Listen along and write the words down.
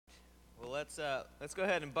let's go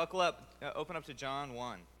ahead and buckle up. Open up to John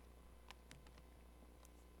 1.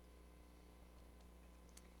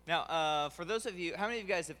 Now, for those of you, how many of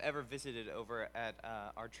you guys have ever visited over at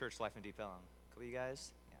our church, Life in Deep Ellum? A couple of you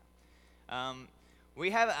guys? Yeah. We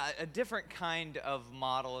have a different kind of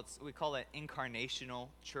model. We call it incarnational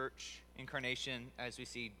church. Incarnation, as we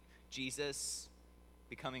see Jesus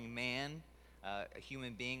becoming man, a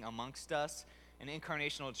human being amongst us. An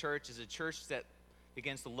incarnational church is a church that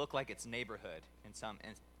begins to look like its neighborhood and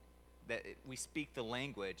that we speak the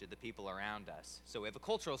language of the people around us. So we have a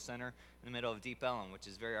cultural center in the middle of Deep Ellum, which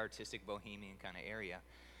is a very artistic, bohemian kind of area.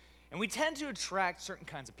 And we tend to attract certain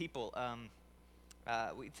kinds of people.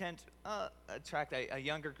 We tend to attract a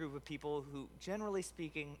younger group of people who, generally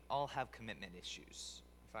speaking, all have commitment issues,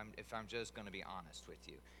 if I'm just going to be honest with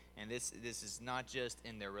you. And this is not just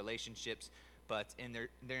in their relationships, but in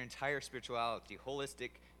their entire spirituality,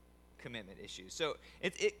 holistic commitment issues. So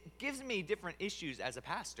it gives me different issues as a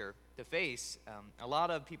pastor to face. A lot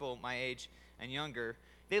of people my age and younger,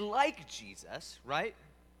 they like Jesus, right?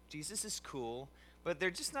 Jesus is cool, but they're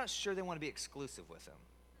just not sure they want to be exclusive with him.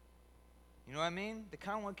 You know what I mean? They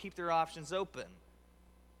kind of want to keep their options open.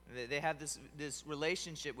 They have this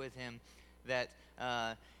relationship with him that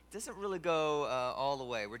doesn't really go all the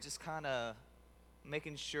way. We're just kind of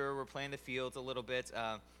making sure we're playing the fields a little bit.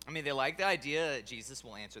 They like the idea that Jesus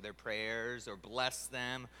will answer their prayers or bless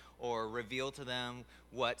them or reveal to them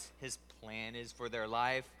what his plan is for their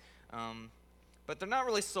life. But they're not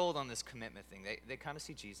really sold on this commitment thing. They kind of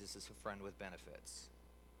see Jesus as a friend with benefits,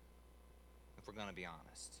 if we're going to be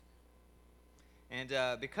honest.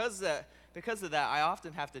 And because of that, I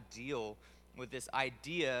often have to deal with this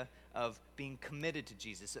idea of being committed to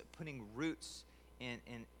Jesus, putting roots in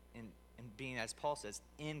being, as Paul says,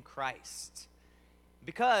 in Christ.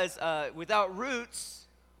 Because without roots,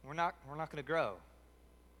 we're not going to grow.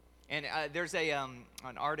 And there's an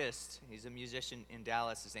artist. He's a musician in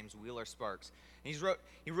Dallas. His name's Wheeler Sparks. And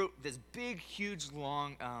he wrote this big, huge,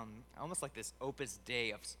 long, almost like this opus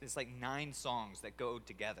dei. It's like 9 songs that go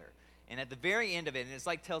together. And at the very end of it, and it's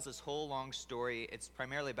like tells this whole long story. It's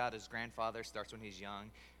primarily about his grandfather. Starts when he's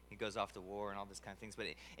young. He goes off to war and all this kind of things. But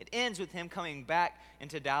it ends with him coming back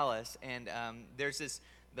into Dallas. And there's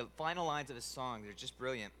the final lines of his song. They're just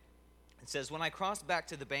brilliant. It says, "When I crossed back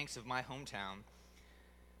to the banks of my hometown,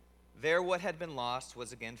 there what had been lost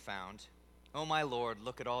was again found. Oh, my Lord,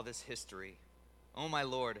 look at all this history. Oh, my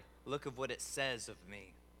Lord, look at what it says of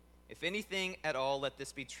me. If anything at all, let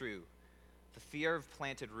this be true. The fear of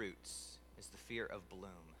planted roots is the fear of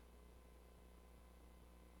bloom."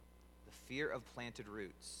 The fear of planted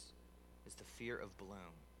roots is the fear of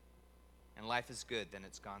bloom. And life is good, then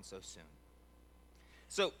it's gone so soon.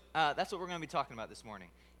 So that's what we're going to be talking about this morning,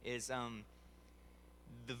 is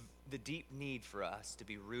the deep need for us to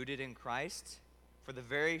be rooted in Christ for the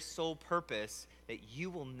very sole purpose that you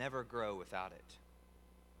will never grow without it.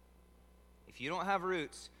 If you don't have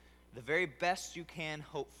roots, the very best you can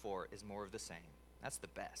hope for is more of the same. That's the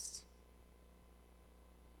best.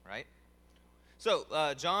 Right?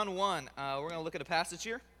 So, John 1, we're going to look at a passage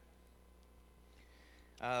here.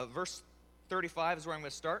 Verse 35 is where I'm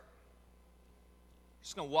going to start.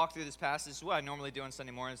 Just going to walk through this passage. What I normally do on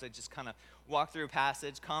Sunday mornings, I just kind of walk through a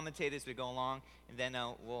passage, commentate as we go along, and then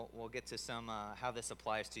we'll get to some how this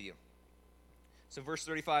applies to you. So verse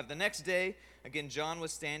 35, "The next day, again, John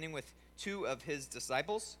was standing with 2 of his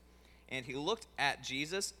disciples, and he looked at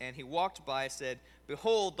Jesus, and he walked by and said,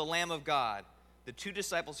 'Behold, the Lamb of God.' The 2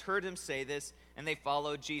 disciples heard him say this, and they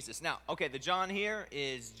followed Jesus." Now, okay, the John here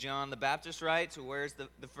is John the Baptist, right? Who wears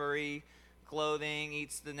the furry clothing,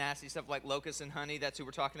 eats the nasty stuff like locusts and honey. That's who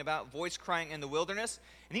we're talking about. Voice crying in the wilderness.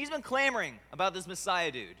 And he's been clamoring about this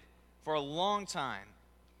Messiah dude for a long time.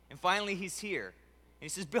 And finally he's here. And he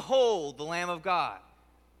says, "Behold, the Lamb of God."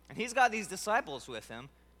 And he's got these disciples with him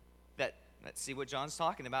that, let's see what John's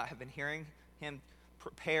talking about, have been hearing him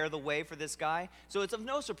prepare the way for this guy. So it's of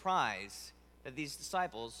no surprise that these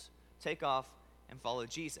disciples take off and follow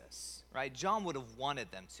Jesus, right? John would have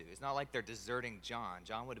wanted them to. It's not like they're deserting John.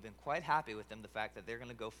 John would have been quite happy with them, the fact that they're going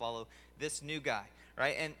to go follow this new guy,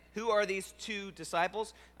 right? And who are these 2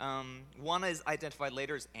 disciples? One is identified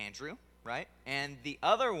later as Andrew, right? And the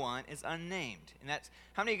other one is unnamed. And that's,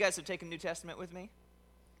 how many of you guys have taken New Testament with me?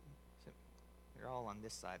 You're all on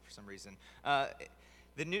this side for some reason.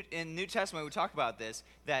 In New Testament, we talk about this,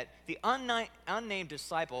 that the unnamed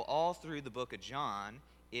disciple all through the book of John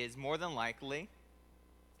is more than likely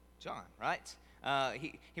John, right?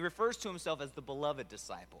 He refers to himself as the beloved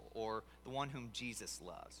disciple, or the one whom Jesus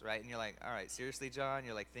loves, right? And you're like, all right, seriously, John?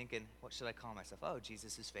 You're like thinking, what should I call myself? Oh,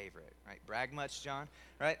 Jesus' favorite, right? Brag much, John,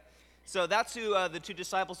 right? So that's who the two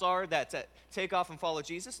disciples are that take off and follow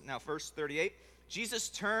Jesus. Now, verse 38. Jesus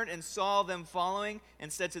turned and saw them following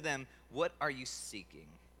and said to them, "What are you seeking?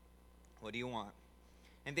 What do you want?"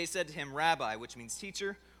 And they said to him, "Rabbi," which means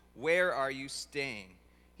teacher, "where are you staying?"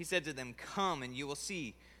 He said to them, "Come and you will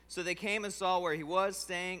see." So they came and saw where he was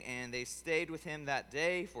staying, and they stayed with him that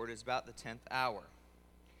day, for it is about the 10th hour.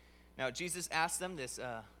 Now, Jesus asked them this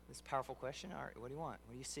powerful question. All right, what do you want?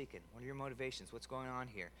 What are you seeking? What are your motivations? What's going on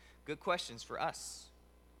here? Good questions for us.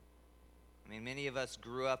 I mean, many of us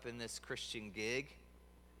grew up in this Christian gig,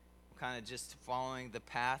 kind of just following the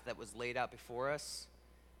path that was laid out before us.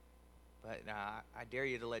 But I dare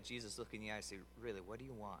you to let Jesus look in the eye and say, really, what do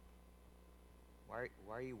you want? Why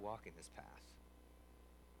are you walking this path?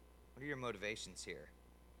 What are your motivations here?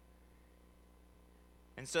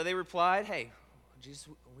 And so they replied, "Hey, Jesus,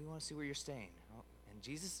 we want to see where you're staying." And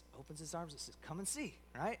Jesus opens his arms and says, "Come and see,"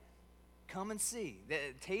 right? Come and see.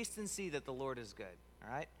 Taste and see that the Lord is good, all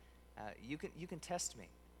right? You can test me,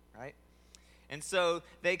 right? And so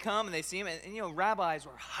they come and they see him. And rabbis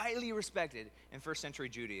were highly respected in first century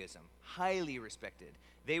Judaism. Highly respected.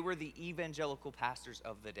 They were the evangelical pastors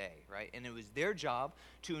of the day, right? And it was their job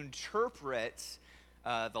to interpret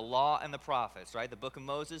the law and the prophets, right? The book of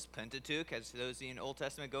Moses, Pentateuch, as those in Old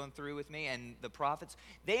Testament going through with me, and the prophets,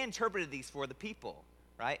 they interpreted these for the people,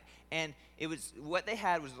 right? And it was, what they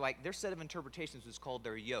had was like, their set of interpretations was called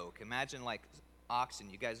their yoke. Imagine like oxen.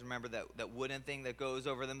 You guys remember that wooden thing that goes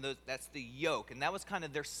over them? That's the yoke. And that was kind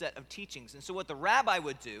of their set of teachings. And so what the rabbi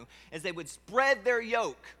would do is they would spread their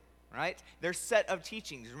yoke, right? Their set of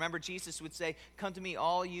teachings. Remember, Jesus would say, "Come to me,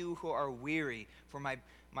 all you who are weary, for my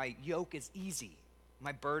yoke is easy.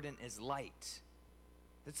 My burden is light."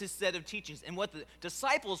 That's his set of teachings. And what the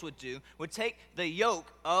disciples would do would take the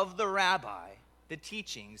yoke of the rabbi, the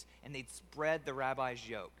teachings, and they'd spread the rabbi's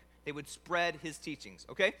yoke. They would spread his teachings.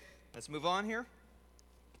 Okay, let's move on here.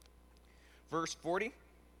 Verse 40.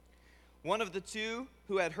 One of the two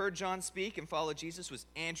who had heard John speak and followed Jesus was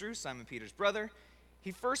Andrew, Simon Peter's brother.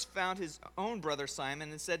 He first found his own brother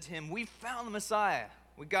Simon and said to him, "We found the Messiah.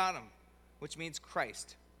 We got him," which means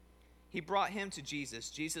Christ. He brought him to Jesus.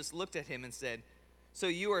 Jesus looked at him and said, "So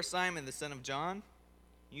you are Simon, the son of John?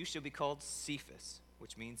 You shall be called Cephas,"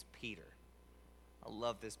 which means Peter. I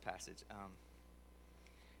love this passage.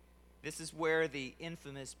 This is where the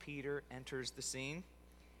infamous Peter enters the scene.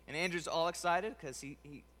 And Andrew's all excited because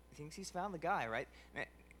he thinks he's found the guy, right?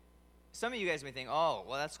 Some of you guys may think, "Oh,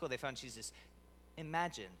 well, that's cool. They found Jesus."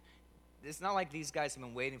 Imagine, it's not like these guys have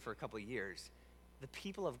been waiting for a couple of years. The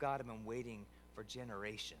people of God have been waiting for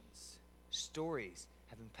generations. Stories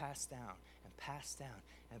have been passed down and passed down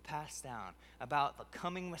and passed down about the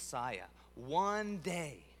coming Messiah one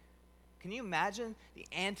day. Can you imagine the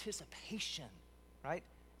anticipation, right?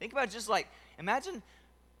 Think about just like, imagine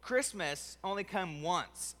Christmas only come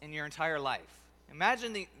once in your entire life.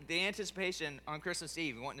 Imagine the anticipation on Christmas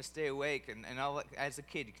Eve, wanting to stay awake and all, as a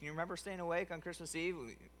kid. Can you remember staying awake on Christmas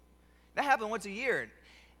Eve? That happened once a year.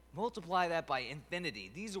 Multiply that by infinity.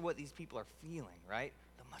 These are what these people are feeling, right?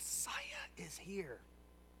 The Messiah is here.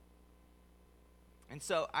 And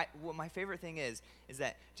so what my favorite thing is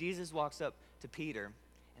that Jesus walks up to Peter,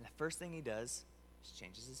 and the first thing he does is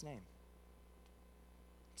changes his name.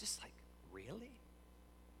 Just like, really?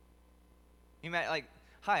 You might like,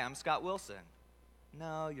 "Hi, I'm Scott Wilson."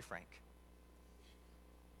 "No, you're Frank."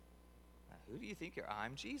 "Who do you think you're?"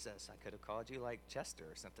 "I'm Jesus. I could have called you like Chester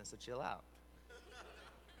or something, so chill out."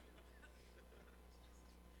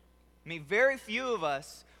 I mean, very few of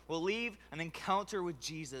us will leave an encounter with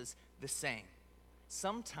Jesus the same.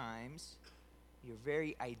 Sometimes your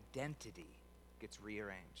very identity gets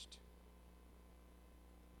rearranged.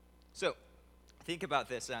 So, think about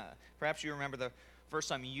this. Perhaps you remember the first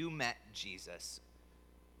time you met Jesus.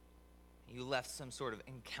 You left some sort of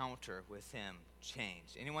encounter with him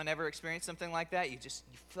changed. Anyone ever experienced something like that? You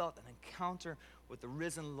felt an encounter with the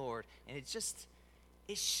risen Lord, and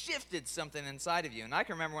it shifted something inside of you. And I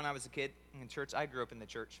can remember when I was a kid in church. I grew up in the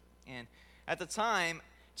church, and at the time,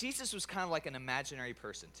 Jesus was kind of like an imaginary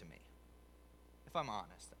person to me, if I'm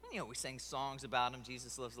honest. We sang songs about him.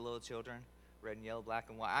 Jesus loves the little children, red and yellow, black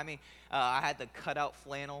and white. I mean, I had the cutout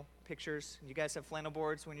flannel pictures. You guys have flannel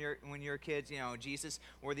boards when you're kids. Jesus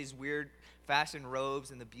wore these weird fashion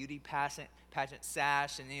robes and the beauty pageant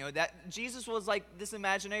sash, and that Jesus was like this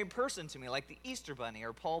imaginary person to me, like the Easter Bunny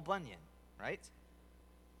or Paul Bunyan, right?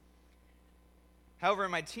 However,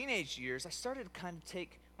 in my teenage years, I started to kind of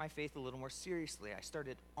take my faith a little more seriously. I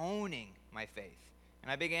started owning my faith,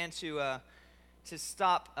 and I began to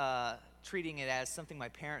stop treating it as something my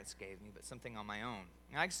parents gave me, but something on my own.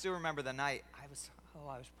 And I can still remember the night I was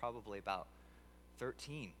probably about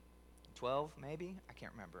 13, 12 maybe, I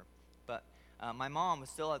can't remember. But my mom was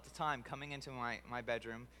still at the time coming into my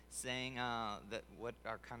bedroom saying that what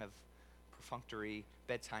are kind of perfunctory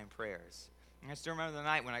bedtime prayers. And I still remember the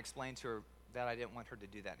night when I explained to her that I didn't want her to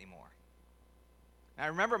do that anymore. And I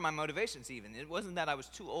remember my motivations even. It wasn't that I was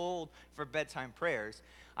too old for bedtime prayers.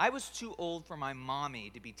 I was too old for my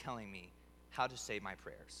mommy to be telling me how to say my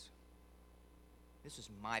prayers. This was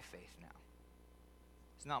my faith now.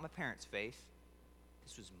 It's not my parents' faith.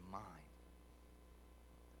 This was mine.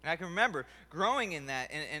 And I can remember growing in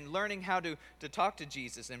that and learning how to talk to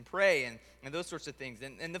Jesus and pray and those sorts of things.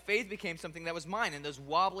 And the faith became something that was mine. In those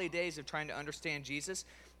wobbly days of trying to understand Jesus,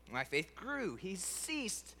 my faith grew. He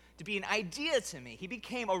ceased to be an idea to me. He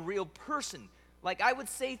became a real person. Like I would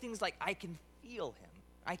say things like, I can feel him.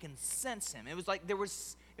 I can sense him. It was like there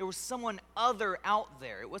was someone other out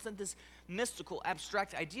there. It wasn't this mystical,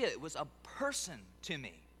 abstract idea. It was a person to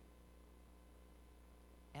me.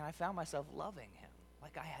 And I found myself loving him.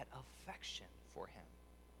 Like I had affection for him.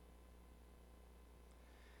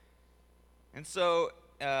 And so,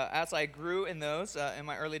 as I grew in those, in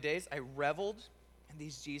my early days, I reveled in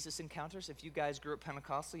these Jesus encounters. If you guys grew up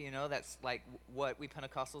Pentecostal, you know that's like what we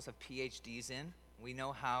Pentecostals have PhDs in. We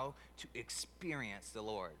know how to experience the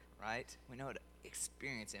Lord, right? We know how to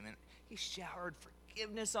experience him. And he showered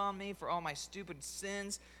forgiveness on me for all my stupid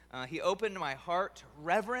sins. He opened my heart to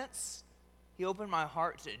reverence. He opened my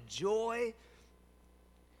heart to joy.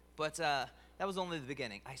 But that was only the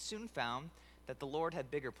beginning. I soon found that the Lord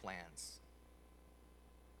had bigger plans.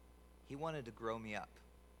 He wanted to grow me up.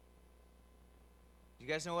 Do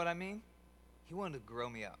you guys know what I mean? He wanted to grow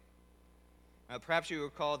me up. Perhaps you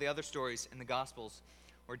recall the other stories in the Gospels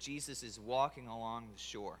where Jesus is walking along the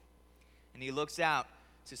shore. And he looks out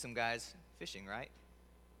to some guys fishing, right?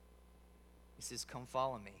 He says, come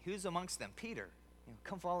follow me. Who's amongst them? Peter.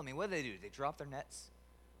 Come follow me. What do? They drop their nets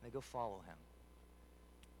and they go follow him.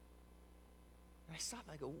 And I stop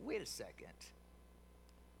and I go, wait a second.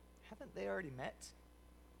 Haven't they already met?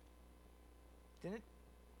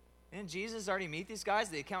 Didn't Jesus already meet these guys?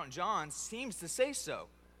 The account in John seems to say so.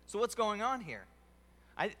 So what's going on here?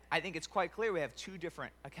 I think it's quite clear we have two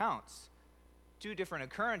different accounts, two different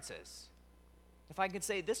occurrences. If I could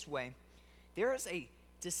say it this way, there is a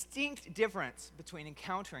distinct difference between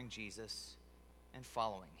encountering Jesus and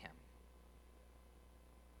following him.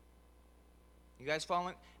 You guys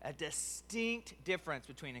following? A distinct difference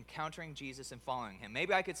between encountering Jesus and following him.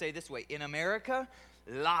 Maybe I could say it this way. In America,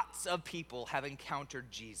 lots of people have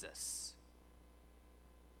encountered Jesus.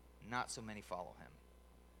 Not so many follow him.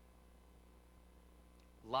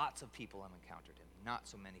 Lots of people have encountered him. Not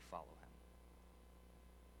so many follow him.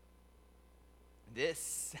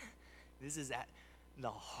 This is at the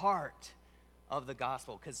heart of the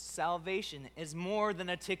gospel, because salvation is more than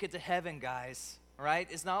a ticket to heaven, guys. Right?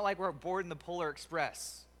 It's not like we're boarding the Polar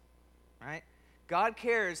Express, right? God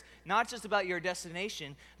cares not just about your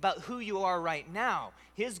destination, about who you are right now.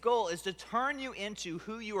 His goal is to turn you into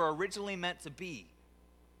who you were originally meant to be.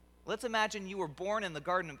 Let's imagine you were born in the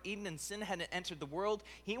Garden of Eden and sin hadn't entered the world.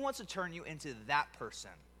 He wants to turn you into that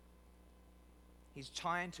person. He's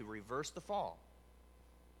trying to reverse the fall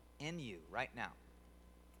in you right now.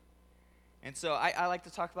 And so I like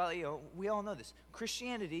to talk about, we all know this.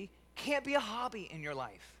 Christianity can't be a hobby in your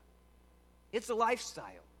life. It's a lifestyle.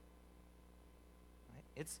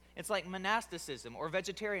 Right? It's like monasticism or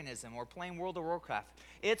vegetarianism or playing World of Warcraft.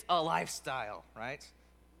 It's a lifestyle, right?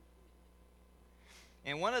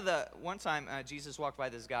 And one time Jesus walked by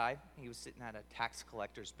this guy. He was sitting at a tax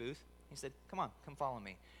collector's booth. He said, come follow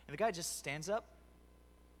me. And the guy just stands up,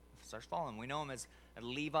 starts following him. We know him as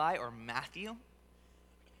Levi or Matthew.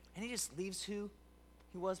 And he just leaves who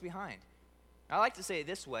he was behind. I like to say it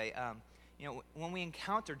this way, when we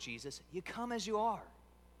encounter Jesus, you come as you are,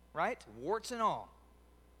 right? Warts and all.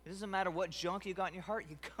 It doesn't matter what junk you got in your heart,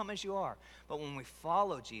 you come as you are. But when we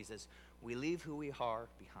follow Jesus, we leave who we are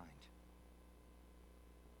behind.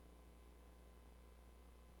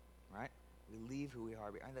 Right? We leave who we are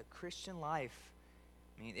behind. The Christian life,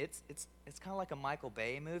 it's kind of like a Michael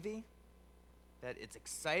Bay movie, that it's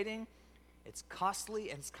exciting, it's costly,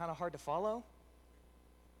 and it's kind of hard to follow.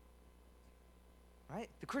 Right?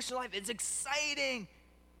 The Christian life is exciting,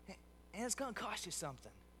 and it's going to cost you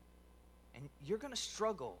something. And you're going to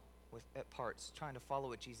struggle at parts trying to follow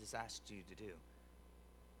what Jesus asked you to do.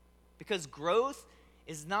 Because growth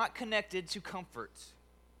is not connected to comfort.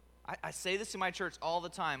 I say this to my church all the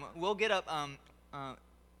time. We'll get up,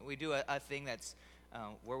 we do a thing that's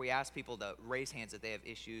where we ask people to raise hands if they have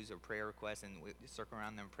issues or prayer requests, and we circle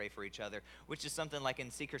around them and pray for each other, which is something like in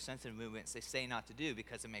seeker-sensitive movements they say not to do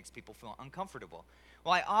because it makes people feel uncomfortable.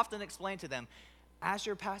 Well, I often explain to them, As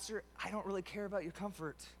your pastor, I don't really care about your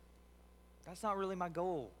comfort. That's not really my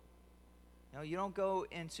goal. No, you don't go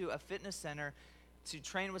into a fitness center to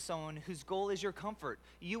train with someone whose goal is your comfort.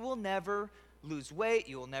 You will never lose weight.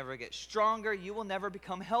 You will never get stronger. You will never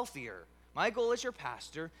become healthier. My goal as your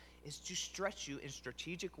pastor is to stretch you in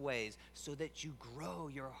strategic ways so that you grow,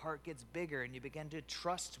 your heart gets bigger, and you begin to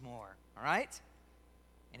trust more, all right?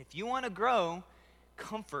 And if you want to grow,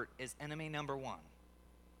 comfort is enemy number one.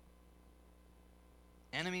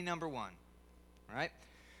 Enemy number one, all right?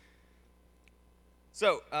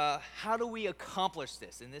 So, how do we accomplish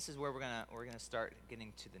this? And this is where we're gonna start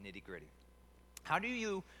getting to the nitty-gritty. How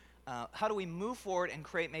do we move forward and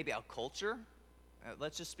create maybe a culture?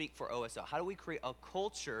 Let's just speak for OSL. How do we create a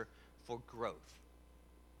culture for growth?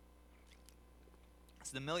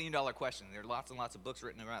 It's the million-dollar question. There are lots and lots of books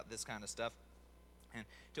written about this kind of stuff. And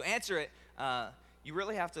to answer it, you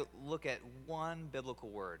really have to look at one biblical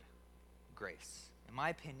word, grace. In my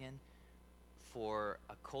opinion, for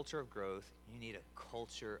a culture of growth, you need a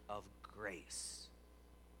culture of grace.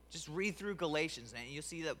 Just read through Galatians, and you'll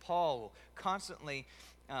see that Paul will constantly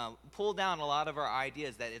pull down a lot of our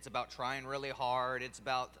ideas that it's about trying really hard, it's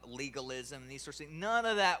about legalism, and these sorts of things. None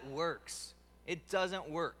of that works. It doesn't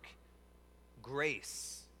work.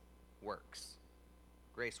 Grace works.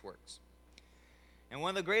 Grace works. And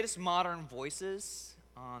one of the greatest modern voices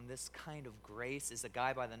on this kind of grace is a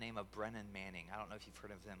guy by the name of Brennan Manning. I don't know if you've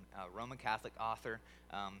heard of him. Roman Catholic author,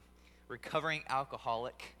 recovering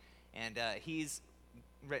alcoholic, and he's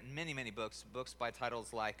written many, many books by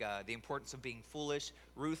titles like The Importance of Being Foolish,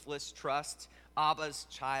 Ruthless Trust, Abba's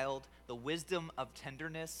Child, The Wisdom of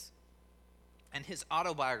Tenderness, and his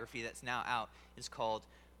autobiography that's now out is called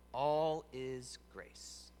All Is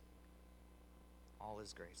Grace. All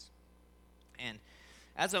is Grace. And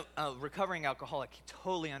as a recovering alcoholic, he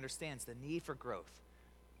totally understands the need for growth,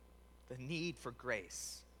 the need for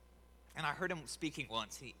grace. And I heard him speaking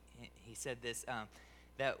once. He said this,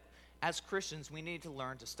 that as Christians, we need to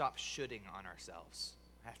learn to stop shoulding on ourselves.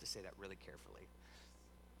 I have to say that really carefully.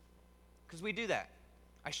 Because we do that.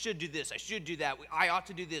 I should do this. I should do that. I ought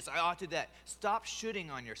to do this. I ought to do that. Stop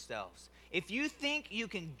shoulding on yourselves. If you think you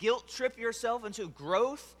can guilt trip yourself into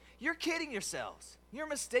growth, you're kidding yourselves. You're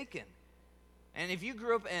mistaken. And if you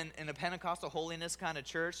grew up in a Pentecostal holiness kind of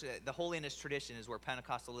church, the holiness tradition is where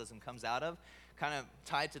Pentecostalism comes out of, kind of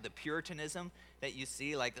tied to the Puritanism that you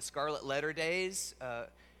see, like the Scarlet Letter days,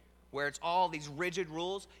 where it's all these rigid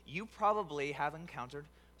rules. You probably have encountered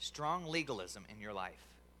strong legalism in your life.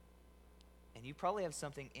 And you probably have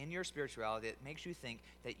something in your spirituality that makes you think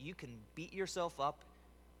that you can beat yourself up,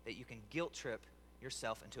 that you can guilt trip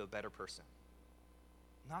yourself into a better person.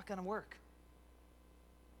 Not going to work.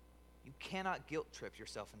 You cannot guilt trip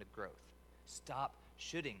yourself into growth. Stop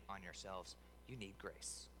shoulding on yourselves. You need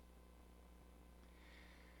grace.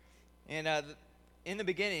 And in the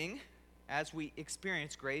beginning, as we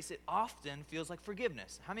experience grace, it often feels like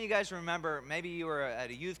forgiveness. How many of you guys remember, maybe you were at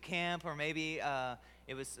a youth camp, or maybe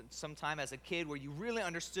it was sometime as a kid where you really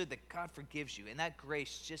understood that God forgives you, and that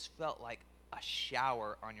grace just felt like a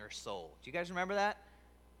shower on your soul. Do you guys remember that?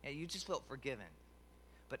 Yeah, you just felt forgiven.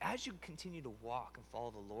 But as you continue to walk and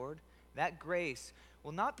follow the Lord, that grace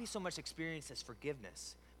will not be so much experienced as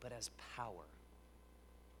forgiveness, but as power.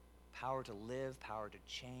 Power to live, power to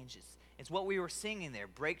change. It's what we were singing there.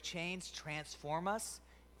 Break chains, transform us.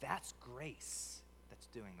 That's grace that's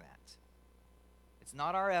doing that. It's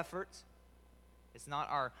not our effort. It's not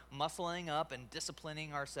our muscling up and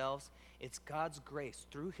disciplining ourselves. It's God's grace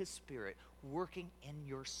through His Spirit working in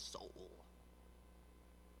your soul.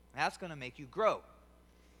 That's going to make you grow.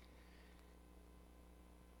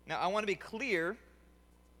 Now, I want to be clear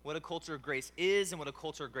what a culture of grace is and what a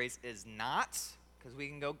culture of grace is not, because we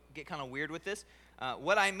can go get kind of weird with this.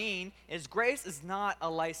 What I mean is grace is not a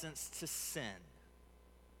license to sin.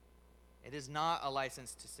 It is not a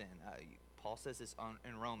license to sin. Paul says this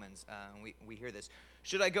in Romans, and we hear this.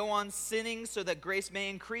 Should I go on sinning so that grace may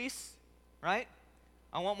increase? Right?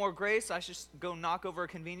 I want more grace. I should go knock over a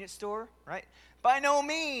convenience store, right? By no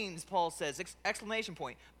means, Paul says, exclamation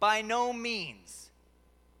point. By no means.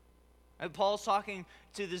 And Paul's talking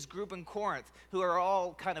to this group in Corinth who are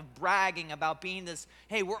all kind of bragging about being this,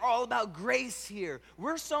 hey, we're all about grace here.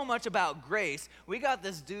 We're so much about grace. We got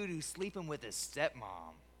this dude who's sleeping with his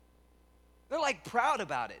stepmom. They're like proud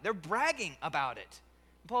about it. They're bragging about it.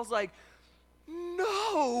 And Paul's like,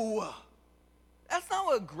 no, that's not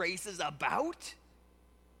what grace is about.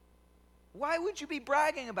 Why would you be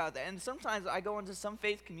bragging about that? And sometimes I go into some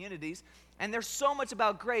faith communities, and there's so much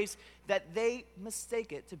about grace that they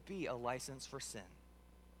mistake it to be a license for sin.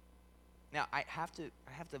 Now, I have to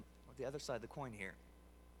the other side of the coin here.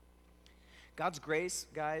 God's grace,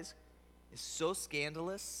 guys, is so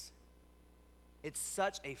scandalous. It's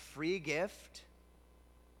such a free gift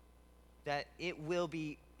that it will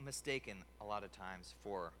be mistaken a lot of times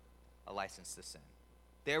for a license to sin.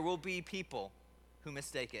 There will be people who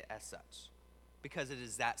mistake it as such because it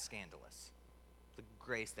is that scandalous, the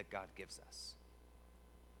grace that God gives us.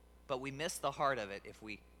 But we miss the heart of it if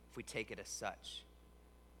we take it as such.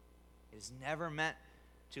 It is never meant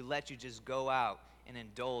to let you just go out and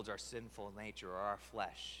indulge our sinful nature or our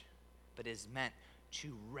flesh, but is meant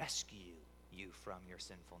to rescue you from your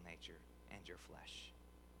sinful nature and your flesh.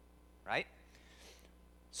 Right?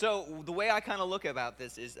 So the way I kind of look about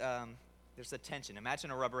this is there's a tension.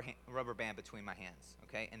 Imagine a rubber band between my hands,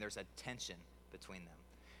 okay? And there's a tension between them.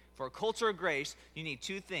 For a culture of grace, you need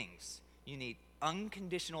two things. You need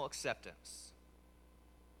unconditional acceptance,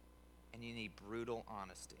 and you need brutal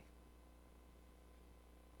honesty.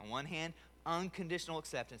 On one hand, unconditional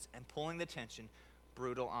acceptance, and pulling the tension,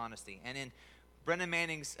 brutal honesty. And in Brennan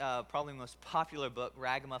Manning's probably most popular book,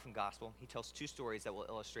 Ragamuffin Gospel, he tells two stories that will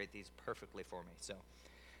illustrate these perfectly for me. So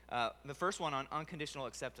the first one on unconditional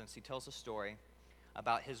acceptance, he tells a story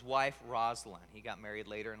about his wife, Rosalind. He got married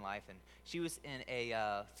later in life, and she was in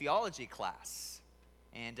a theology class.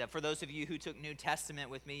 And for those of you who took New Testament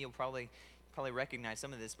with me, you'll probably recognize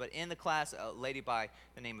some of this. But in the class, a lady by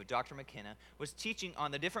the name of Dr. McKenna was teaching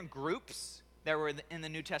on the different groups that were in the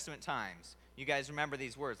New Testament times. You guys remember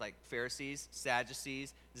these words like Pharisees,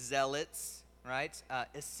 Sadducees, Zealots, right?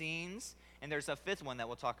 Essenes, and there's a fifth one that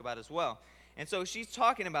we'll talk about as well. And so she's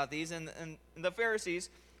talking about these, and the Pharisees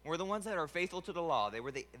were the ones that are faithful to the law. They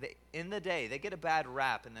were in the day. They get a bad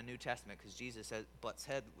rap in the New Testament because Jesus butts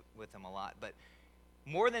head with them a lot. But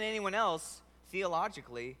more than anyone else,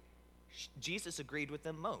 theologically, Jesus agreed with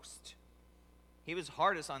them most. He was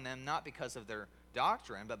hardest on them not because of their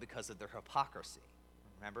doctrine, but because of their hypocrisy.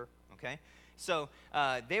 Remember? Okay? So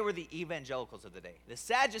they were the evangelicals of the day. The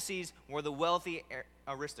Sadducees were the wealthy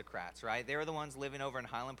aristocrats, right? They were the ones living over in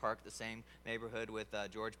Highland Park, the same neighborhood with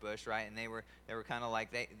George Bush, right? And they were kind of like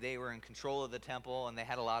they were in control of the temple, and they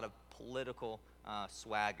had a lot of political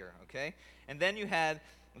swagger, okay? And then you had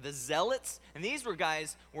the Zealots, and these were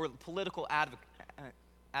political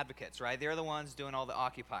advocates, right? They're the ones doing all the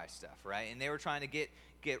Occupy stuff, right? And they were trying to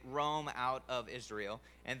get Rome out of Israel.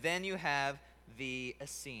 And then you have the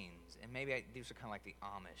Essenes, and maybe these are kind of like the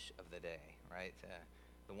Amish of the day, right?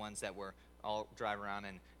 The ones that were all driving around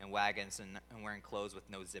in wagons and wearing clothes with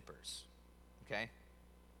no zippers, okay?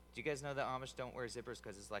 Do you guys know that Amish don't wear zippers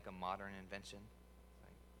because it's like a modern invention?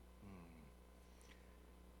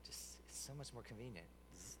 Just it's so much more convenient.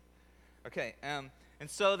 Okay, and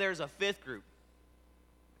so there's a fifth group.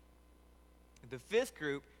 The fifth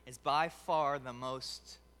group is by far the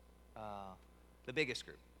biggest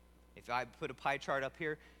group. If I put a pie chart up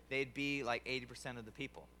here, they'd be like 80% of the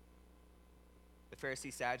people. The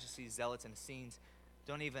Pharisees, Sadducees, Zealots, and Essenes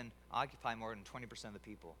don't even occupy more than 20% of the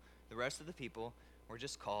people. The rest of the people were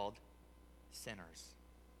just called sinners.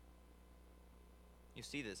 You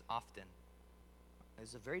see this often.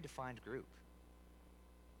 It's a very defined group.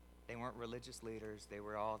 They weren't religious leaders. They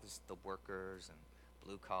were all just the workers and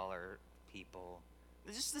blue-collar people.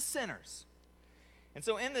 They're just the sinners. And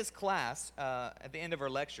so in this class, at the end of her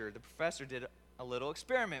lecture, the professor did a little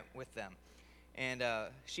experiment with them. And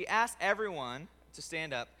she asked everyone to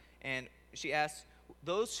stand up, and she asked,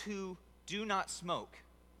 those who do not smoke,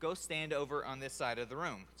 go stand over on this side of the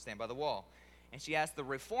room, stand by the wall. And she asked the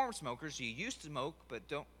reformed smokers, you used to smoke but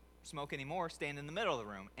don't smoke anymore, stand in the middle of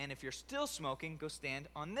the room. And if you're still smoking, go stand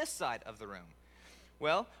on this side of the room.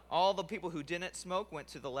 Well, all the people who didn't smoke went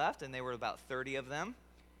to the left, and there were about 30 of them.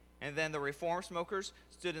 And then the reformed smokers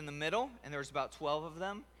stood in the middle, and there was about 12 of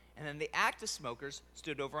them. And then the active smokers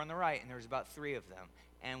stood over on the right, and there was about 3 of them.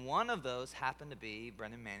 And one of those happened to be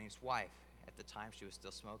Brennan Manning's wife. At the time she was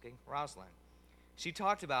still smoking, Rosalind. She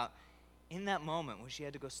talked about in that moment when she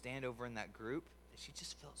had to go stand over in that group, that she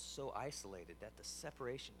just felt so isolated, that the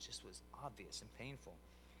separation just was obvious and painful.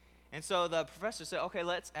 And so the professor said, okay,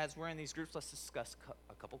 as we're in these groups, let's discuss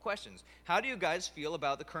a couple questions. How do you guys feel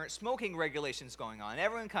about the current smoking regulations going on?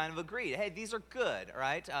 Everyone kind of agreed, hey, these are good, all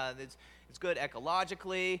right? It's good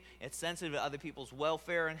ecologically. It's sensitive to other people's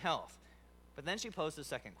welfare and health. But then she posed a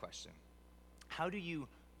second question. How do you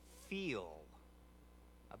feel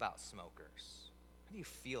about smokers? How do you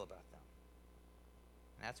feel about them?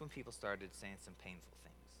 And that's when people started saying some painful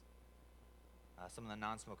things. Some of the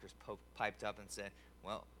non-smokers piped up and said,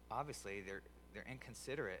 well, obviously they're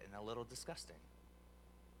inconsiderate and a little disgusting.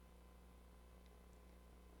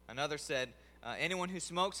 Another said, anyone who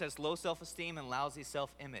smokes has low self-esteem and lousy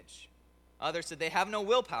self-image. Others said they have no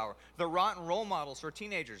willpower. They're rotten role models for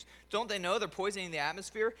teenagers. Don't they know they're poisoning the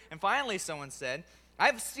atmosphere? And finally, someone said, I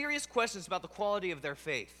have serious questions about the quality of their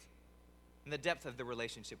faith and the depth of their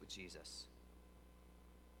relationship with Jesus.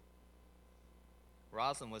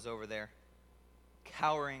 Rosalind was over there,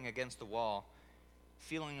 cowering against the wall,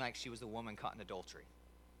 feeling like she was a woman caught in adultery.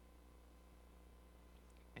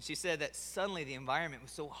 And she said that suddenly the environment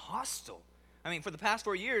was so hostile. I mean, for the past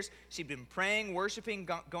 4 years, she'd been praying, worshiping,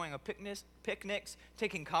 going on picnics,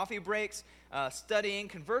 taking coffee breaks, studying,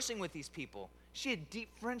 conversing with these people. She had deep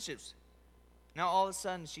friendships. Now, all of a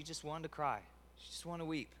sudden, she just wanted to cry. She just wanted to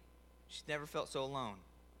weep. She'd never felt so alone.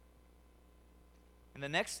 And the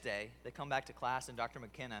next day, they come back to class, and Dr.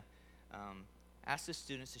 McKenna asked the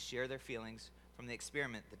students to share their feelings from the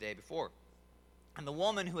experiment the day before. And the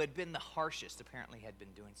woman who had been the harshest apparently had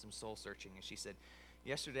been doing some soul searching, and she said,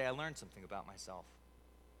 yesterday I learned something about myself.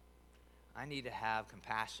 I need to have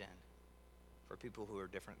compassion for people who are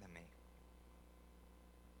different than me.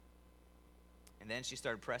 And then she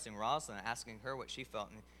started pressing Rosalind, asking her what she felt,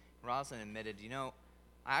 and Rosalind admitted, I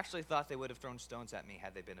actually thought they would have thrown stones at me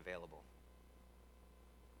had they been available.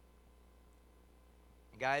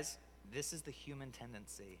 And guys, this is the human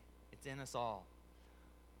tendency. It's in us all.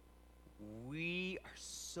 We are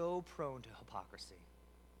so prone to hypocrisy.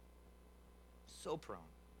 So prone.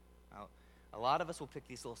 Now, a lot of us will pick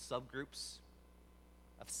these little subgroups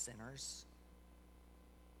of sinners,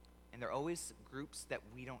 and they're always groups that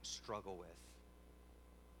we don't struggle with.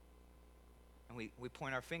 And we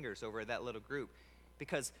point our fingers over at that little group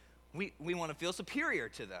because we want to feel superior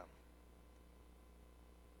to them.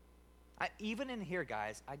 Even in here,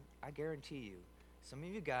 guys, I guarantee you, some of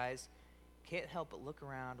you guys can't help but look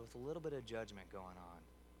around with a little bit of judgment going on,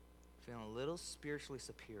 feeling a little spiritually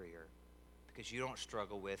superior because you don't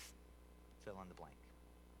struggle with fill in the blank.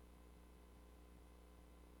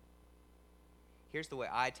 Here's the way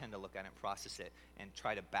I tend to look at it and process it and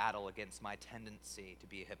try to battle against my tendency to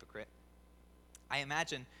be a hypocrite. I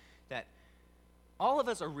imagine that all of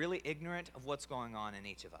us are really ignorant of what's going on in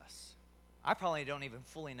each of us. I probably don't even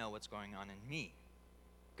fully know what's going on in me.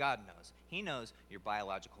 God knows. He knows your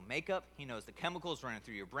biological makeup. He knows the chemicals running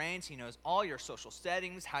through your brains. He knows all your social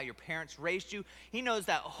settings, how your parents raised you. He knows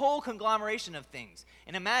that whole conglomeration of things.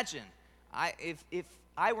 And imagine, if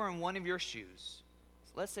I were in one of your shoes,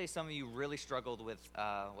 let's say some of you really struggled with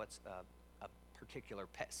a particular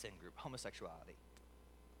pet sin group, homosexuality.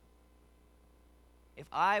 If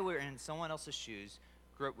I were in someone else's shoes,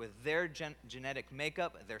 grew up with their genetic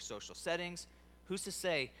makeup, their social settings, who's to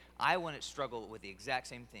say I wouldn't struggle with the exact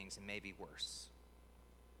same things and maybe worse?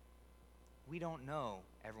 We don't know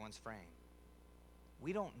everyone's frame.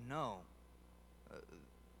 We don't know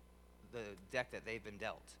the deck that they've been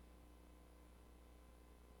dealt.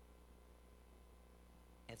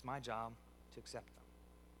 It's my job to accept them.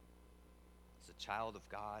 As a child of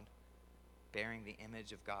God, bearing the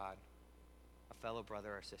image of God, a fellow brother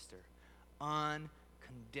or sister,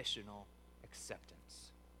 unconditional acceptance.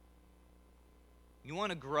 You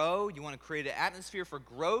want to grow, you want to create an atmosphere for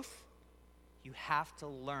growth, you have to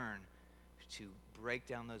learn to break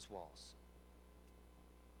down those walls.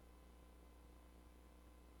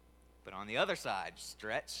 But on the other side,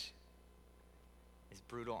 stretch, is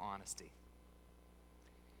brutal honesty.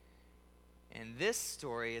 And this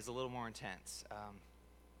story is a little more intense.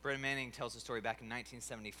 Brennan Manning tells a story back in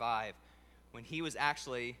 1975 when he was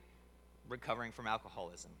actually recovering from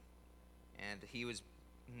alcoholism. And he was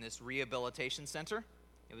in this rehabilitation center.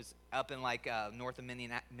 It was up in north of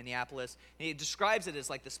Minneapolis. And he describes it as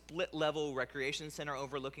like the split-level recreation center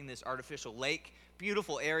overlooking this artificial lake.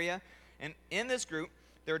 Beautiful area. And in this group,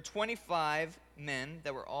 there were 25 men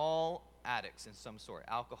that were all addicts in some sort,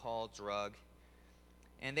 alcohol, drug.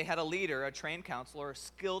 And they had a leader, a trained counselor, a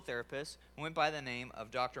skilled therapist, who went by the name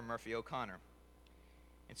of Dr. Murphy O'Connor.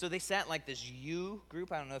 And so they sat like this U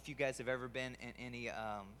group. I don't know if you guys have ever been in any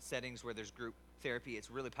settings where there's group therapy.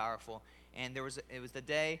 It's really powerful. And it was the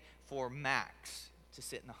day for Max to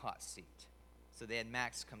sit in the hot seat. So they had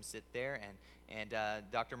Max come sit there, and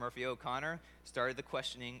Dr. Murphy O'Connor started the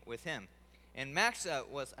questioning with him. And Max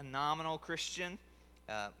was a nominal Christian,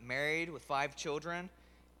 married with 5 children,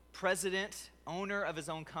 president, owner of his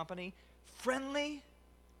own company, friendly,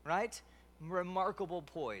 right? Remarkable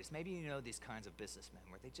poise. Maybe you know these kinds of businessmen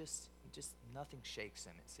where they just nothing shakes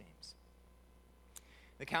them, it seems.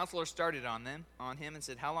 The counselor started on him and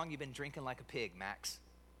said, "How long you been drinking like a pig, Max?"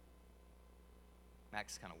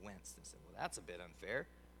 Max kind of winced and said, "Well, that's a bit unfair.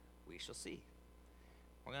 We shall see.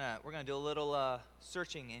 We're gonna do a little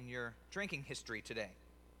searching in your drinking history today.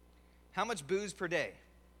 How much booze per day?"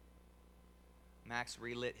 Max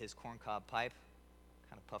relit his corncob pipe,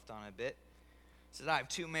 kind of puffed on it a bit. He says, I have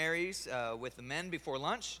 2 Marys with the men before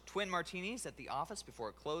lunch, twin martinis at the office before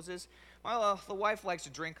it closes. Well, the wife likes to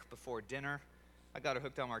drink before dinner. I got her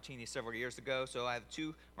hooked on martinis several years ago, so I have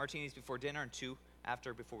 2 martinis before dinner and 2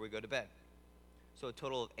 after before we go to bed. So a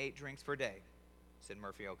total of 8 drinks per day, said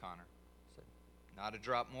Murphy O'Connor. Said, not a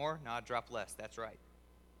drop more, not a drop less. That's right.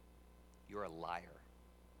 You're a liar.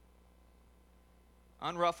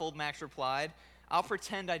 Unruffled, Max replied, I'll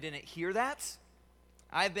pretend I didn't hear that.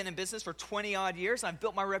 I've been in business for 20-odd years. I've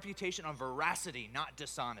built my reputation on veracity, not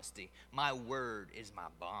dishonesty. My word is my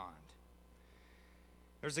bond.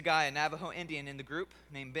 There's a guy, a Navajo Indian in the group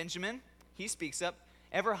named Benjamin. He speaks up,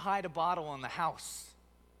 ever hide a bottle in the house?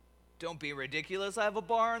 Don't be ridiculous, I have a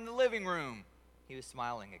bar in the living room. He was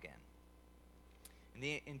smiling again. And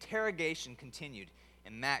the interrogation continued,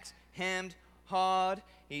 and Max hemmed, hawed.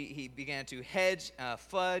 He began to hedge,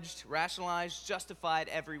 fudged, rationalized, justified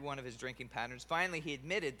every one of his drinking patterns. Finally, he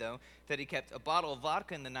admitted, though, that he kept a bottle of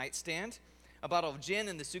vodka in the nightstand, a bottle of gin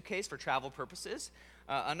in the suitcase for travel purposes,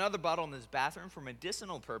 another bottle in his bathroom for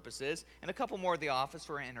medicinal purposes, and a couple more at the office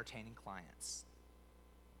for entertaining clients.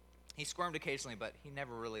 He squirmed occasionally, but he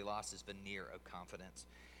never really lost his veneer of confidence.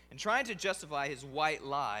 And trying to justify his white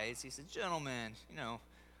lies, he said, gentlemen,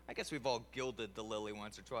 I guess we've all gilded the lily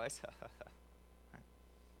once or twice.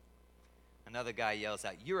 Another guy yells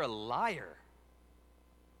out, you're a liar.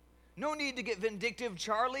 No need to get vindictive,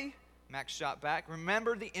 Charlie, Max shot back.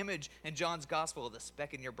 Remember the image in John's gospel of the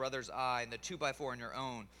speck in your brother's eye and the 2x4 in your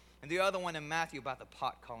own, and the other one in Matthew about the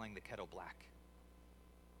pot calling the kettle black.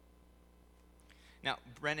 Now,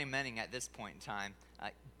 Brennan Manning at this point in time, a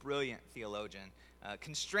brilliant theologian,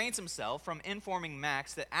 constrains himself from informing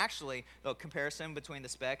Max that actually the comparison between the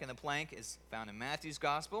speck and the plank is found in Matthew's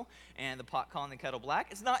gospel, and the pot calling the kettle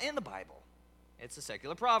black is not in the Bible. It's a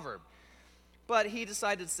secular proverb. But he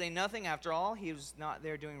decided to say nothing. After all, he was not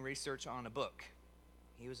there doing research on a book.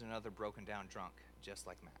 He was another broken down drunk, just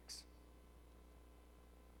like Max.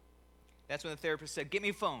 That's when the therapist said, get me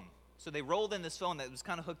a phone. So they rolled in this phone that was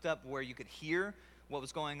kind of hooked up where you could hear what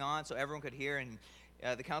was going on, so everyone could hear. And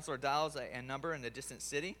the counselor dials a number in a distant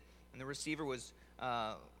city, and the receiver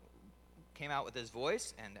came out with his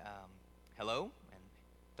voice, and hello. And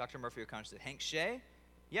Dr. Murphy O'Connor said, Hank Shea?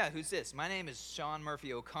 Yeah, who's this? My name is Sean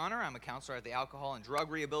Murphy O'Connor. I'm a counselor at the Alcohol and Drug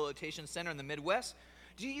Rehabilitation Center in the Midwest.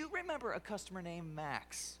 Do you remember a customer named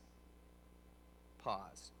Max?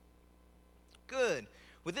 Pause. Good.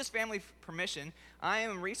 With this family's permission, I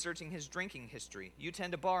am researching his drinking history. You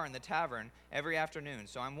tend to bar in the tavern every afternoon,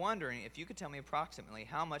 so I'm wondering if you could tell me approximately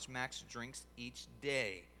how much Max drinks each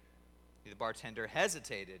day. The bartender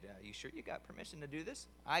hesitated. You sure you got permission to do this?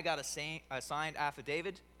 I got a signed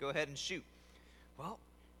affidavit. Go ahead and shoot. Well,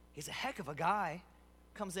 he's a heck of a guy.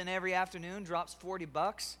 Comes in every afternoon, drops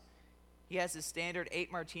 $40. He has his standard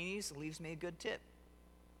 8 martinis, leaves me a good tip.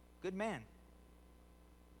 Good man.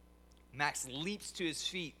 Max leaps to his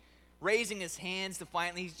feet, raising his hands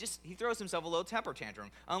defiantly. He throws himself a little temper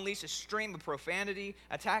tantrum, unleashes a stream of profanity,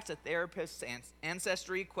 attacks a therapist's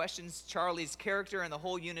ancestry, questions Charlie's character and the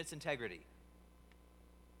whole unit's integrity.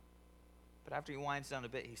 But after he winds down a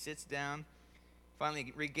bit, he sits down,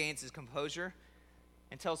 finally regains his composure,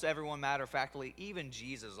 and tells everyone matter-of-factly, even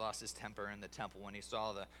Jesus lost his temper in the temple when he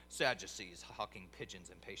saw the Sadducees hawking pigeons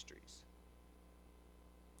and pastries.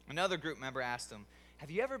 Another group member asked him,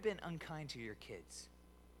 have you ever been unkind to your kids?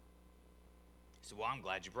 He said, well, I'm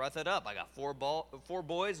glad you brought that up. I got four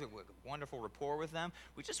boys with wonderful rapport with them.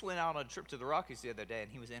 We just went out on a trip to the Rockies the other day,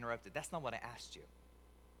 and he was interrupted. That's not what I asked you.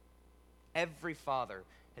 Every father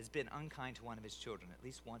has been unkind to one of his children at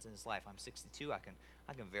least once in his life. I'm 62. I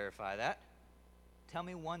can verify that. Tell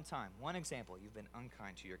me one time, one example, you've been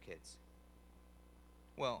unkind to your kids.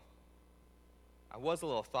 Well, I was a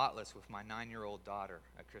little thoughtless with my 9-year-old daughter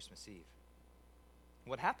at Christmas Eve.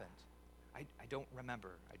 What happened? I don't remember.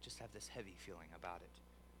 I just have this heavy feeling about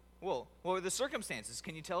it. Well, what were the circumstances?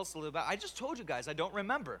 Can you tell us a little about it? I just told you guys, I don't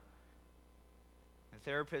remember. The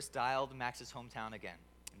therapist dialed Max's hometown again.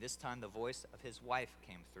 And this time the voice of his wife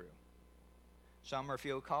came through. Sean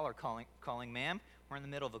Murphy O'Connor calling, ma'am. We're in the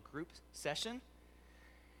middle of a group session.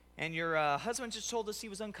 And your husband just told us he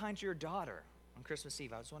was unkind to your daughter on Christmas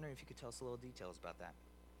Eve. I was wondering if you could tell us a little details about that.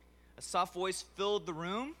 A soft voice filled the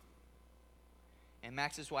room, and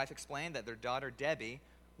Max's wife explained that their daughter, Debbie,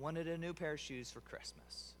 wanted a new pair of shoes for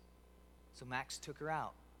Christmas. So Max took her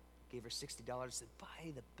out, gave her $60, said,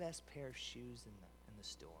 buy the best pair of shoes in the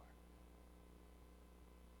store.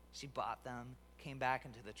 She bought them, came back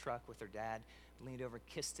into the truck with her dad, leaned over,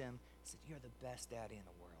 kissed him, said, you're the best daddy in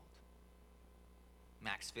the world.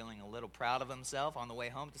 Max, feeling a little proud of himself on the way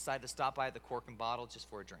home, decided to stop by the Cork and Bottle just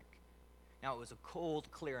for a drink. Now, it was a cold,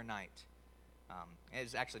 clear night. It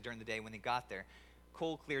was actually during the day when they got there,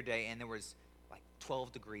 cold, clear day, and there was like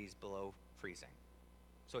 12 degrees below freezing.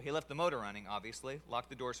 So he left the motor running, obviously, locked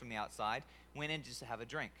the doors from the outside, went in just to have a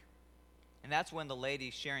drink. And that's when the lady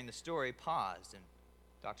sharing the story paused, and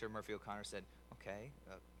Dr. Murphy O'Connor said, okay,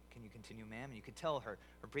 can you continue, ma'am? And you could tell her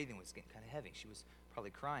breathing was getting kind of heavy. She was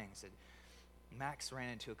probably crying. He said, Max ran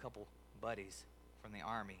into a couple buddies from the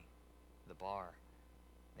Army, the bar.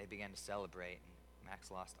 They began to celebrate, and Max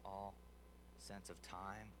lost all sense of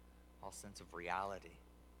time, all sense of reality.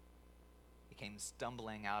 He came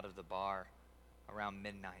stumbling out of the bar around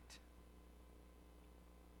midnight.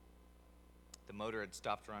 The motor had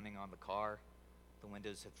stopped running on the car. The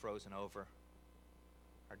windows had frozen over.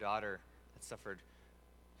 Our daughter had suffered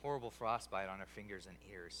horrible frostbite on her fingers and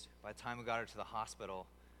ears. By the time we got her to the hospital,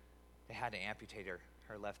 they had to amputate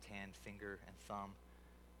her left hand, finger, and thumb.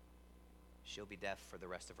 She'll be deaf for the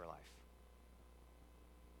rest of her life.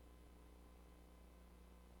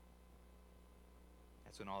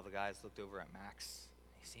 That's when all the guys looked over at Max.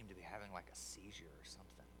 He seemed to be having like a seizure or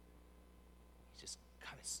something. He just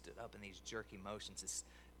kind of stood up in these jerky motions. His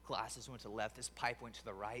glasses went to the left, his pipe went to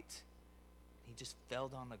the right. He just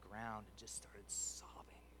fell on the ground and just started sobbing.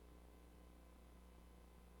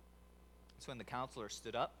 That's when the counselor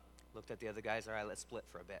stood up, looked at the other guys. All right, let's split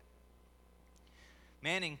for a bit.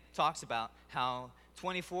 Manning talks about how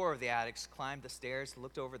 24 of the addicts climbed the stairs,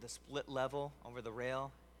 looked over the split level, over the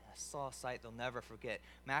rail. I saw a sight they'll never forget.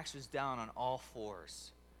 Max was down on all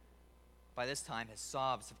fours. By this time, his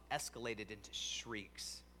sobs have escalated into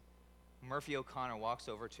shrieks. Murphy O'Connor walks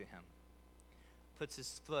over to him, puts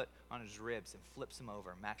his foot on his ribs and flips him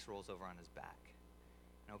over. Max rolls over on his back.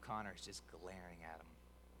 And O'Connor is just glaring at him.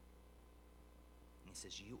 And he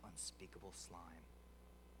says, you unspeakable slime.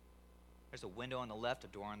 There's a window on the left, a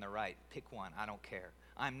door on the right. Pick one, I don't care.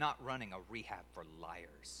 I'm not running a rehab for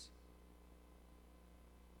liars.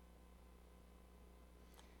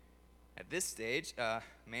 At this stage,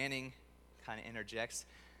 Manning kind of interjects,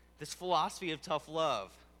 this philosophy of tough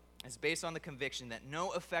love is based on the conviction that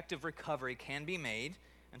no effective recovery can be made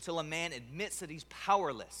until a man admits that he's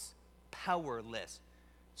powerless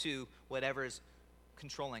to whatever is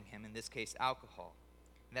controlling him, in this case, alcohol,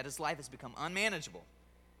 and that his life has become unmanageable.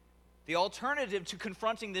 The alternative to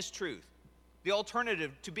confronting this truth, the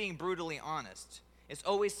alternative to being brutally honest, is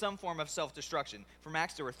always some form of self-destruction. For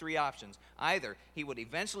Max, there were three options. Either he would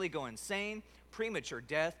eventually go insane, premature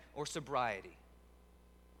death, or sobriety.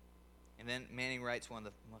 And then Manning writes one of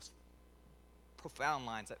the most profound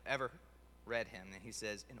lines I've ever read him. And he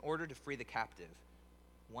says, in order to free the captive,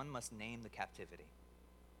 one must name the captivity.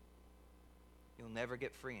 You'll never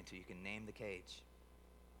get free until you can name the cage.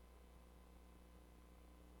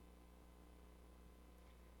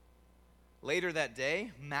 Later that day,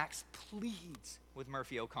 Max pleads with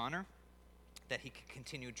Murphy O'Connor that he could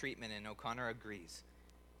continue treatment, and O'Connor agrees.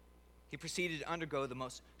 He proceeded to undergo the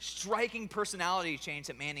most striking personality change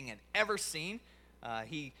that Manning had ever seen.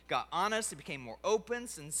 He got honest, he became more open,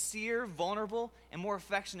 sincere, vulnerable, and more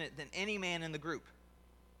affectionate than any man in the group.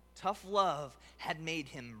 Tough love had made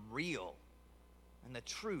him real, and the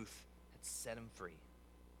truth had set him free.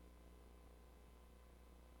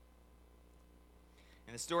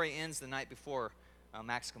 And the story ends the night before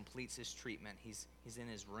Max completes his treatment. He's in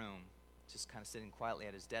his room, just kind of sitting quietly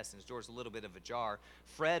at his desk, and his door's a little bit of ajar.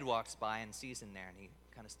 Fred walks by and sees him there, and he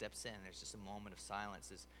kind of steps in. There's just a moment of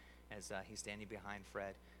silence as he's standing behind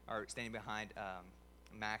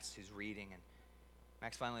Max, who's reading. And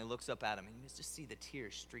Max finally looks up at him, and you just see the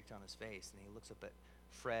tears streaked on his face. And he looks up at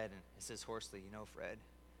Fred and says hoarsely, you know, Fred,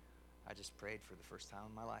 I just prayed for the first time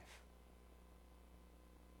in my life.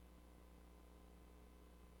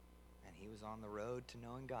 And he was on the road to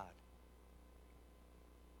knowing God.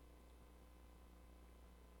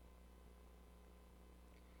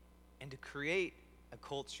 And to create a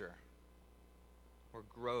culture where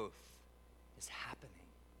growth is happening,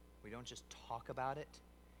 we don't just talk about it,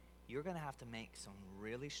 you're going to have to make some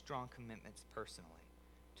really strong commitments personally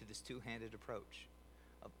to this two-handed approach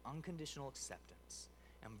of unconditional acceptance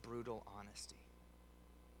and brutal honesty.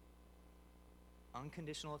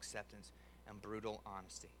 Unconditional acceptance and brutal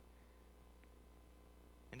honesty.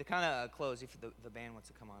 And to kind of close, if the band wants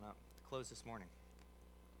to come on up, to close this morning.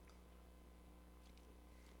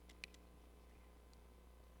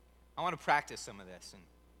 I want to practice some of this. And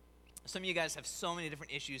some of you guys have so many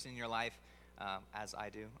different issues in your life, as I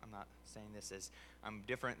do. I'm not saying this as I'm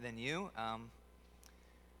different than you.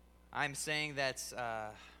 I'm saying that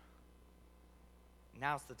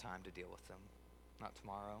now's the time to deal with them, not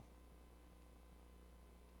tomorrow,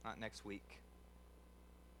 not next week.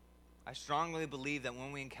 I strongly believe that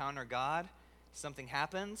when we encounter God, something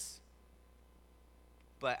happens,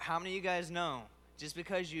 But how many of you guys know, just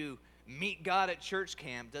because you meet God at church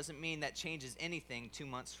camp doesn't mean that changes anything 2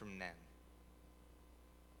 months from then.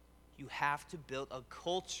 You have to build a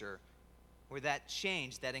culture where that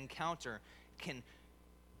change, that encounter, can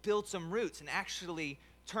build some roots and actually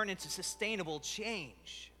turn into sustainable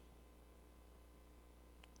change.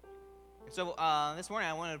 And so this morning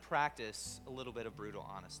I wanted to practice a little bit of brutal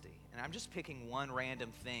honesty. And I'm just picking one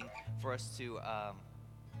random thing for us to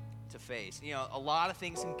face. You know, a lot of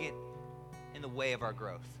things can get in the way of our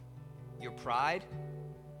growth. Your pride,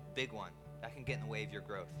 big one. That can get in the way of your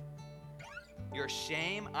growth. Your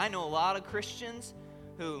shame. I know a lot of Christians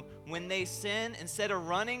who, when they sin, instead of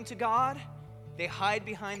running to God, they hide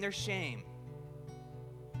behind their shame.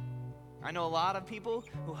 I know a lot of people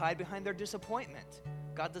who hide behind their disappointment.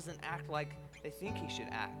 God doesn't act like they think he should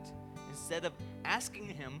act. Instead of asking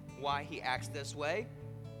him why he acts this way,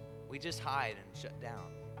 we just hide and shut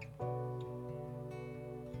down.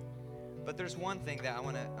 But there's one thing that I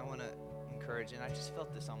want to encourage, and I just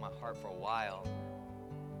felt this on my heart for a while.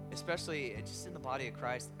 Especially just in the body of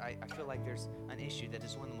Christ, I feel like there's an issue that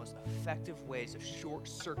is one of the most effective ways of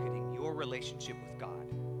short-circuiting your relationship with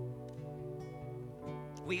God.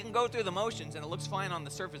 We can go through the motions and it looks fine on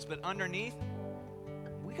the surface, but underneath,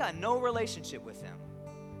 we got no relationship with him.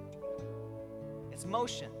 It's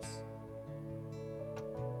motions.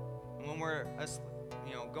 And when we're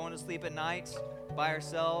going to sleep at night by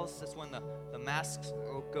ourselves, that's when the masks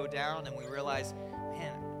go down and we realize,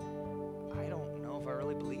 man, I don't know if I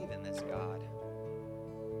really believe in this God.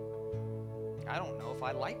 I don't know if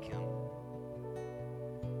I like him.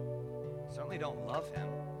 Certainly don't love him.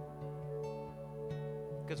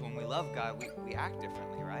 Because when we love God, we act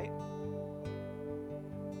differently, right?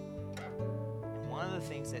 And one of the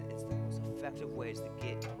things that is the most effective ways to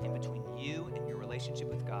get in between you and your relationship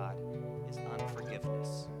with God is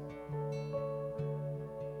unforgiveness.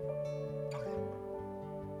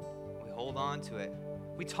 We hold on to it.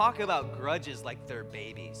 We talk about grudges like they're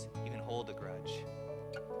babies. You can hold a grudge.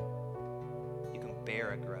 You can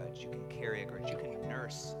bear a grudge. You can carry a grudge. You can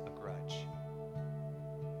nurse a grudge.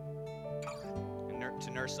 And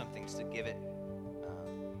to nurse something is to give it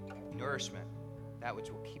nourishment, that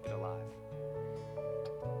which will keep it alive.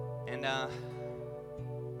 And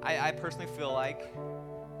I personally feel like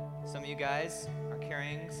some of you guys are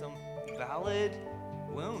carrying some valid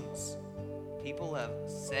wounds. People have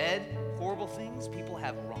said horrible things. People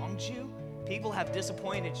have wronged you. People have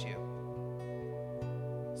disappointed you.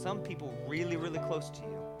 Some people really, really close to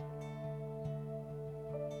you.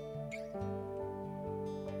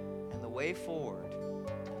 And the way forward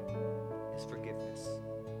is forgiveness.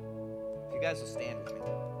 If you guys will stand with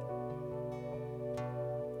me.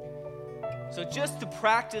 So just to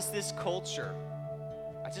practice this culture,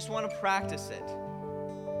 I just want to practice it.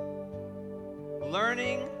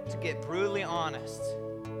 Learning to get brutally honest.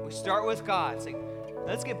 We start with God. Say,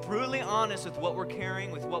 let's get brutally honest with what we're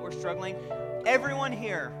carrying, with what we're struggling. Everyone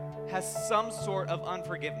here has some sort of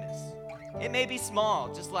unforgiveness. It may be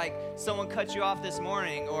small, just like someone cut you off this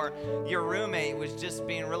morning, or your roommate was just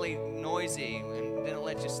being really noisy and didn't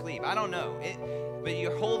let you sleep. I don't know. But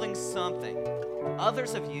you're holding something.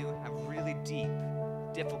 Others of you have really deep,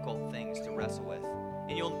 difficult things to wrestle with.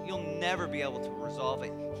 And you'll never be able to resolve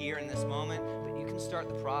it here in this moment, but you can start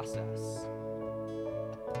the process.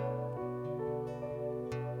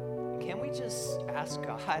 Can we just ask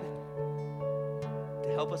God to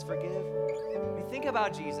help us forgive? I mean, think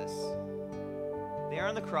about Jesus. There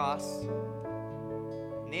on the cross,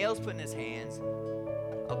 nails put in his hands,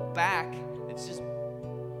 a back that's just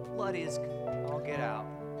bloody as all get out.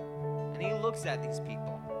 And he looks at these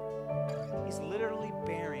people. He's literally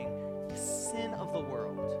bearing the sin of the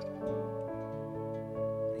world.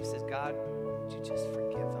 And he says, God, would you just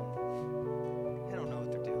forgive them? They don't know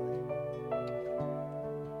what they're doing.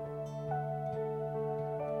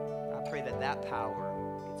 I pray that power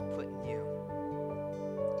gets put in you.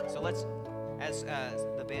 So let's, as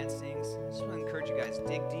the band sings, I just want to encourage you guys,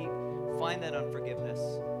 dig deep, find that unforgiveness,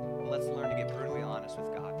 and let's learn to get brutally